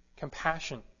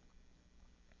 compassion.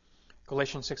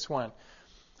 Galatians 6:1.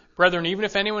 Brethren, even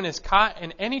if anyone is caught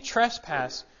in any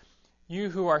trespass, you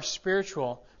who are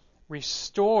spiritual,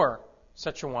 restore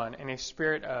such a one in a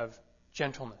spirit of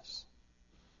gentleness.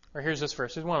 Or here's this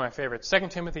verse. This is one of my favorites. 2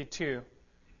 Timothy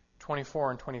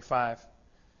 2:24 and 25.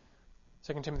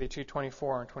 2 Timothy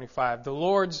 2:24 and 25. The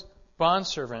Lord's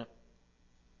bondservant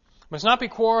must not be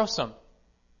quarrelsome,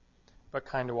 but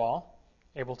kind to all,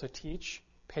 able to teach,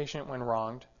 patient when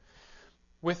wronged,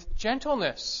 with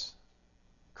gentleness,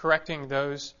 correcting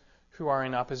those who are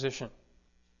in opposition,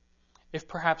 if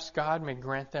perhaps God may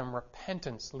grant them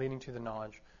repentance leading to the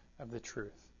knowledge of the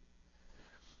truth.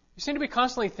 You seem to be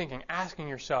constantly thinking, asking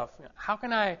yourself, how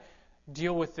can I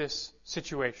deal with this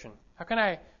situation? How can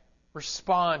I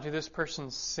respond to this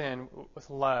person's sin with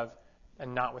love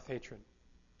and not with hatred?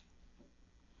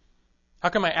 How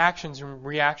can my actions and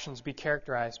reactions be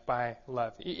characterized by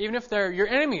love? Even if they're your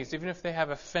enemies, even if they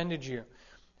have offended you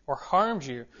or harmed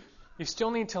you, you still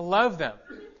need to love them.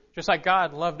 Just like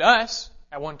God loved us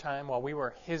at one time while we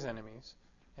were His enemies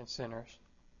and sinners.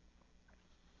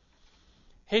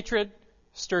 Hatred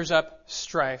stirs up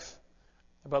strife,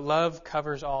 but love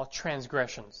covers all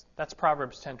transgressions. That's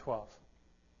Proverbs 10:12.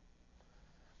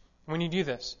 When you do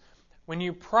this, when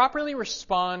you properly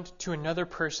respond to another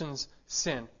person's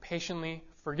sin, patiently,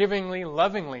 forgivingly,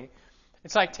 lovingly,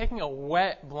 it's like taking a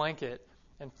wet blanket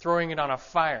and throwing it on a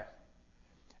fire.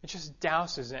 It just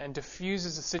douses and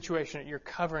diffuses the situation. You're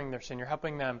covering their sin. You're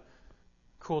helping them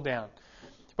cool down.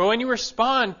 But when you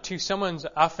respond to someone's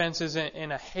offenses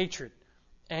in a hatred,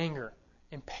 anger,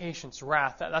 impatience,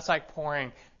 wrath, that's like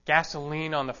pouring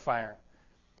gasoline on the fire.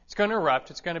 It's going to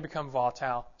erupt. It's going to become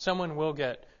volatile. Someone will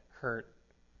get hurt.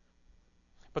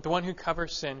 But the one who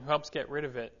covers sin, who helps get rid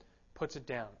of it, puts it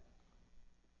down.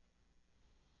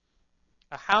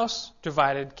 A house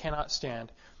divided cannot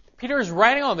stand. Peter is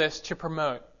writing all this to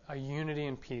promote a unity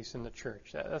and peace in the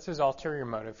church. That's his ulterior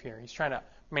motive here. He's trying to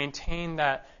maintain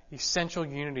that essential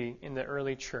unity in the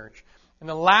early church. And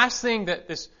the last thing that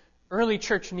this early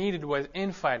church needed was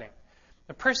infighting.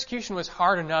 The persecution was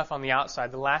hard enough on the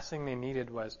outside. The last thing they needed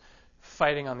was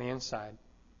fighting on the inside.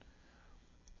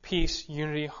 Peace,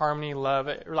 unity, harmony, love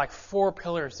are like four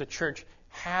pillars the church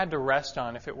had to rest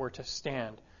on if it were to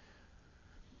stand.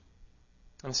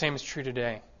 And the same is true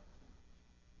today.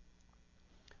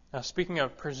 Now, speaking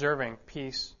of preserving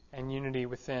peace and unity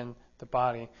within the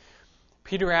body,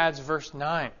 Peter adds verse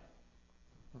 9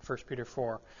 in 1 Peter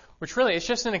 4, which really is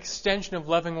just an extension of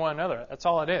loving one another. That's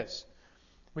all it is.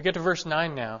 We get to verse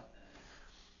 9 now.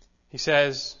 He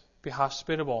says, be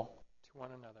hospitable to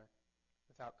one another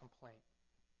without complaint.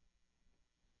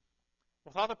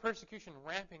 With all the persecution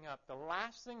ramping up, the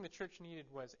last thing the church needed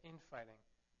was infighting.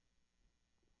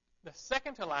 The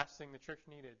second to last thing the church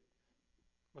needed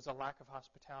was a lack of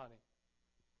hospitality.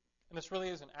 And this really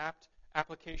is an apt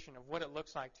application of what it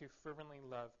looks like to fervently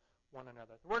love one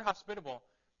another. The word hospitable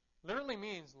literally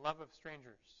means love of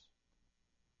strangers.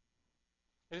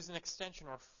 It is an extension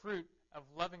or fruit of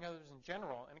loving others in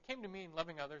general, and it came to mean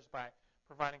loving others by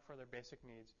providing for their basic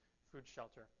needs, food,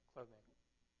 shelter, clothing.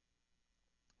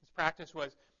 This practice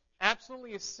was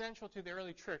absolutely essential to the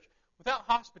early church. Without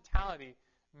hospitality,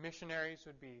 missionaries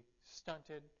would be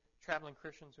stunted, traveling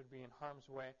Christians would be in harm's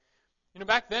way.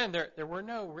 Back then, there were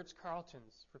no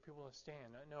Ritz-Carltons for people to stay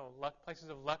in, no places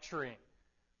of luxury.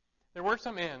 There were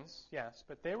some inns, yes,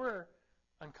 but they were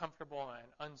uncomfortable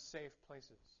and unsafe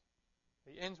places.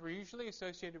 The inns were usually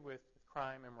associated with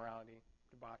crime, immorality,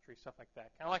 debauchery, stuff like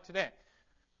that. Kind of like today.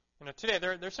 Today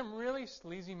there's some really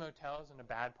sleazy motels in a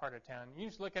bad part of town. You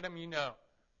just look at them, you know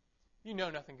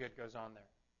nothing good goes on there.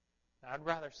 Now, I'd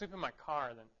rather sleep in my car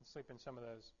than sleep in some of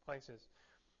those places.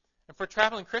 And for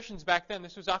traveling Christians back then,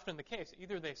 this was often the case.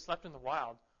 Either they slept in the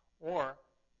wild, or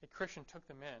a Christian took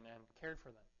them in and cared for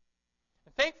them.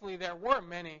 And thankfully, there were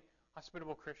many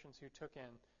hospitable Christians who took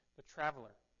in the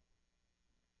traveler.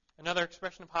 Another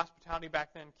expression of hospitality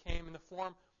back then came in the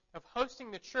form of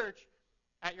hosting the church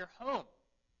at your home.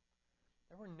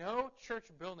 There were no church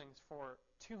buildings for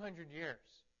 200 years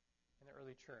in the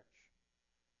early church.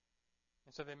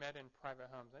 And so they met in private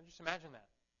homes. And just imagine that.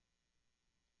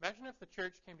 Imagine if the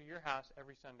church came to your house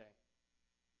every Sunday.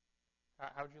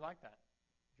 How would you like that?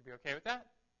 Would you be okay with that?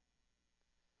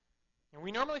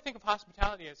 We normally think of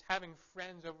hospitality as having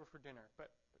friends over for dinner,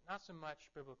 but not so much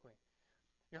biblically.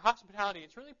 Your hospitality,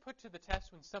 it's really put to the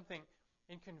test when something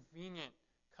inconvenient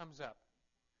comes up.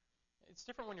 It's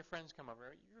different when your friends come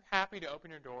over. You're happy to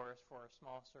open your doors for a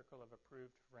small circle of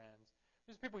approved friends.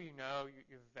 There's people you've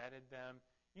vetted them.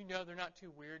 You know they're not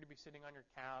too weird to be sitting on your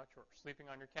couch or sleeping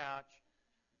on your couch.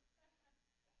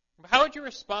 But how would you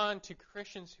respond to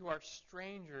Christians who are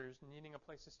strangers needing a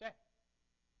place to stay?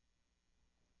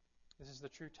 This is the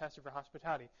true test of your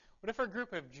hospitality. What if a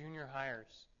group of junior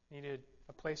hires needed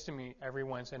a place to meet every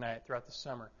Wednesday night throughout the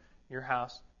summer? Your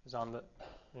house is on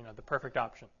the perfect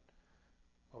option.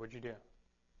 What would you do?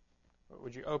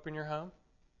 Would you open your home?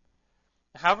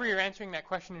 However you're answering that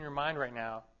question in your mind right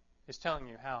now is telling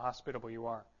you how hospitable you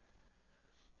are.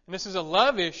 And this is a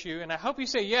love issue, and I hope you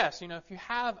say yes. If you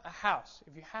have a house,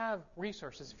 if you have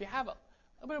resources, if you have a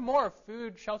little bit more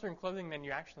food, shelter, and clothing than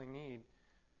you actually need,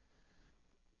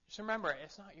 just remember,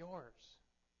 it's not yours.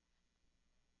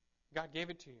 God gave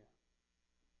it to you.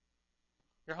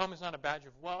 Your home is not a badge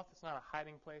of wealth. It's not a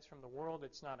hiding place from the world.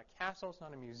 It's not a castle. It's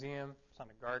not a museum. It's not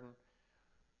a garden.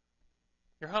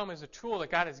 Your home is a tool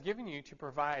that God has given you to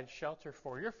provide shelter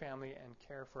for your family and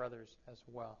care for others as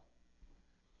well.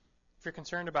 If you're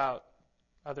concerned about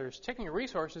others taking your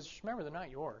resources, just remember they're not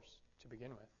yours to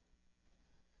begin with.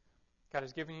 God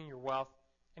has given you your wealth,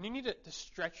 and you need to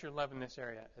stretch your love in this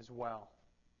area as well,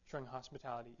 showing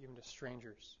hospitality even to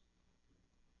strangers.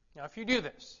 Now, if you do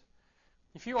this,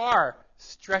 if you are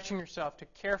stretching yourself to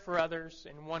care for others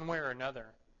in one way or another,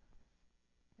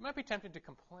 you might be tempted to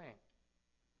complain.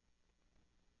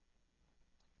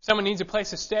 Someone needs a place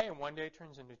to stay, and one day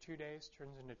turns into 2 days,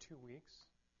 turns into 2 weeks.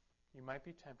 You might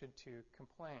be tempted to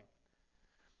complain.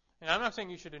 And I'm not saying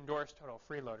you should endorse total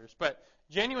freeloaders, but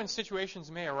genuine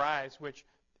situations may arise which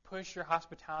push your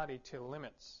hospitality to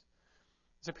limits.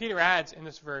 So Peter adds in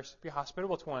this verse, be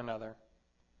hospitable to one another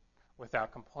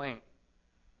without complaint.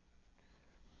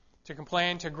 To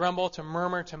complain, to grumble, to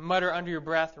murmur, to mutter under your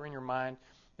breath or in your mind,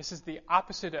 this is the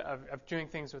opposite of doing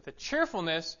things with a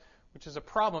cheerfulness, which is a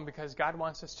problem because God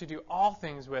wants us to do all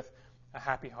things with a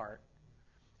happy heart.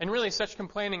 And really, such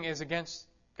complaining is against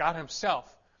God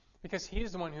himself because he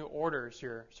is the one who orders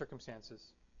your circumstances.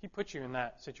 He put you in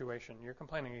that situation. You're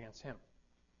complaining against him.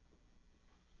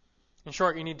 In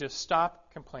short, you need to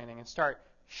stop complaining and start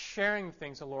sharing the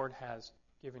things the Lord has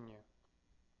given you.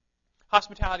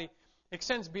 Hospitality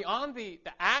extends beyond the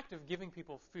act of giving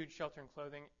people food, shelter, and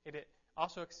clothing. It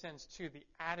also extends to the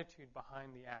attitude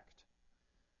behind the act.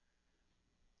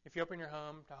 If you open your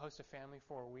home to host a family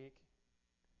for a week,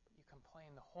 you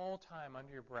complain the whole time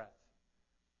under your breath.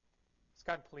 Is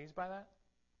God pleased by that?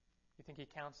 You think he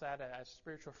counts that as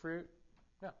spiritual fruit?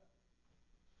 No.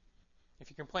 If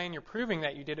you complain, you're proving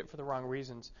that you did it for the wrong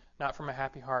reasons, not from a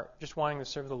happy heart, just wanting to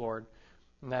serve the Lord,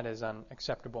 and that is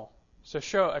unacceptable. So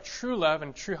show a true love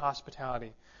and true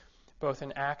hospitality, both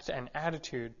in act and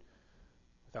attitude,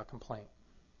 without complaint.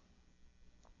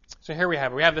 So here we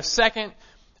have it. We have the second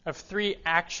of 3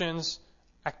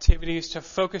 activities to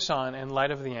focus on in light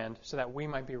of the end, so that we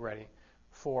might be ready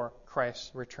for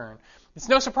Christ's return. It's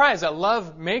no surprise that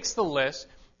love makes the list.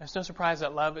 It's no surprise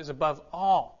that love is above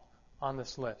all on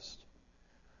this list.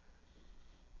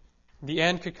 The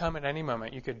end could come at any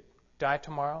moment. You could die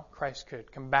tomorrow. Christ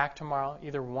could come back tomorrow,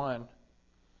 either one.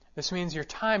 This means your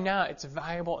time now, it's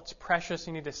valuable, it's precious.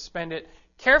 You need to spend it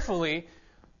carefully.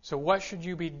 So what should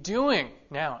you be doing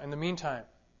now in the meantime?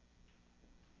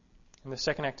 And the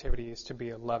second activity is to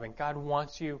be loving. God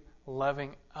wants you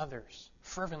loving others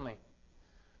fervently.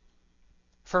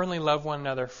 Fervently love one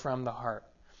another from the heart.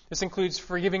 This includes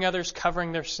forgiving others,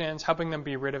 covering their sins, helping them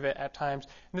be rid of it at times.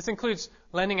 And this includes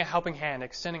lending a helping hand,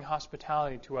 extending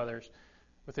hospitality to others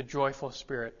with a joyful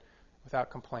spirit,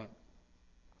 without complaint.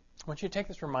 I want you to take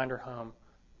this reminder home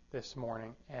this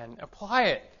morning and apply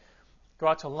it. Go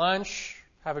out to lunch,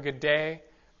 have a good day,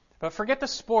 but forget the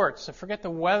sports and forget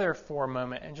the weather for a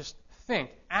moment and just think.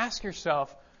 Ask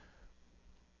yourself,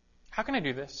 how can I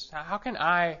do this? How can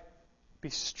I be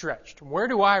stretched? Where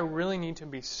do I really need to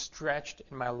be stretched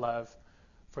in my love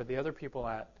for the other people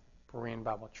at Berean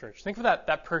Bible Church? Think of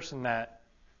that person that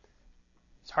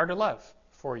it's hard to love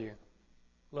for you,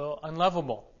 a little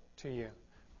unlovable to you.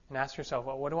 And ask yourself,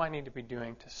 well, what do I need to be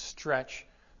doing to stretch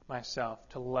myself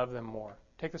to love them more?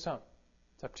 Take this home.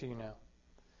 It's up to you now.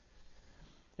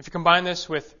 If you combine this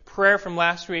with prayer from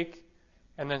last week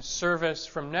and then service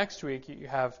from next week, you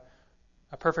have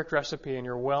a perfect recipe and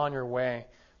you're well on your way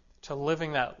to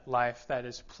living that life that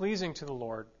is pleasing to the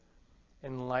Lord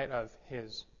in light of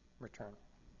His return.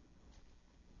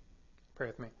 Pray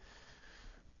with me.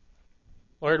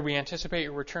 Lord, we anticipate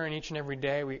your return each and every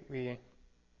day.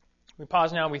 We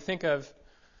pause now and we think of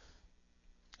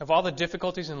all the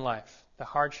difficulties in life, the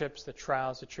hardships, the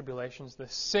trials, the tribulations, the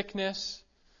sickness,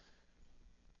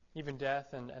 even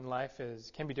death, and life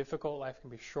can be difficult, life can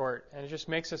be short, and it just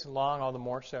makes us long all the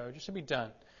more so just to be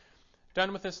done.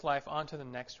 Done with this life, on to the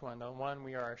next one, the one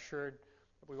we are assured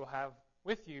that we will have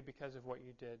with you because of what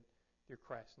you did through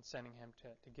Christ and sending Him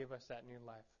to give us that new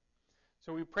life.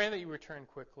 So we pray that you return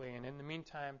quickly, and in the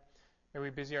meantime, may we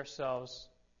busy ourselves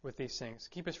with these things.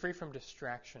 Keep us free from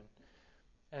distraction.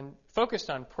 And focused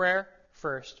on prayer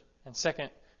first, and second,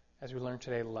 as we learn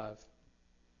today, love.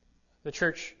 The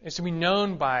church is to be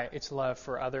known by its love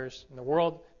for others in the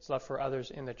world, its love for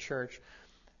others in the church.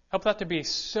 Help that to be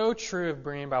so true of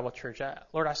Berean Bible Church.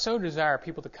 Lord, I so desire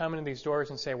people to come into these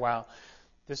doors and say, wow,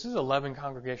 this is a loving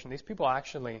congregation. These people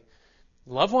actually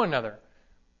love one another.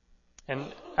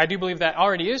 And I do believe that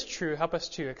already is true. Help us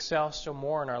to excel still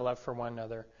more in our love for one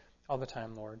another all the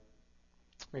time, Lord.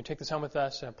 May you take this home with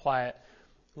us and apply it.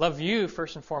 Love you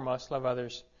first and foremost. Love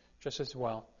others just as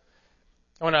well.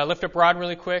 I want to lift up Rod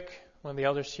really quick. One of the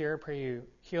elders here, pray you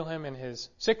heal him in his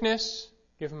sickness.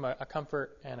 Give him a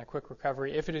comfort and a quick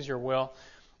recovery, if it is your will.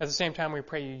 At the same time, we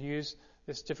pray you use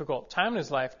this difficult time in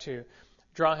his life to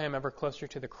draw him ever closer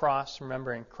to the cross,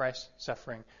 remembering Christ's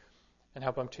suffering, and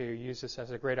help him to use this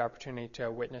as a great opportunity to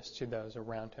witness to those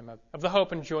around him of the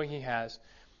hope and joy he has,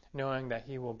 knowing that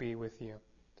he will be with you.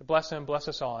 To bless him, bless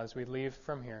us all as we leave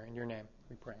from here. In your name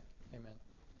we pray. Amen.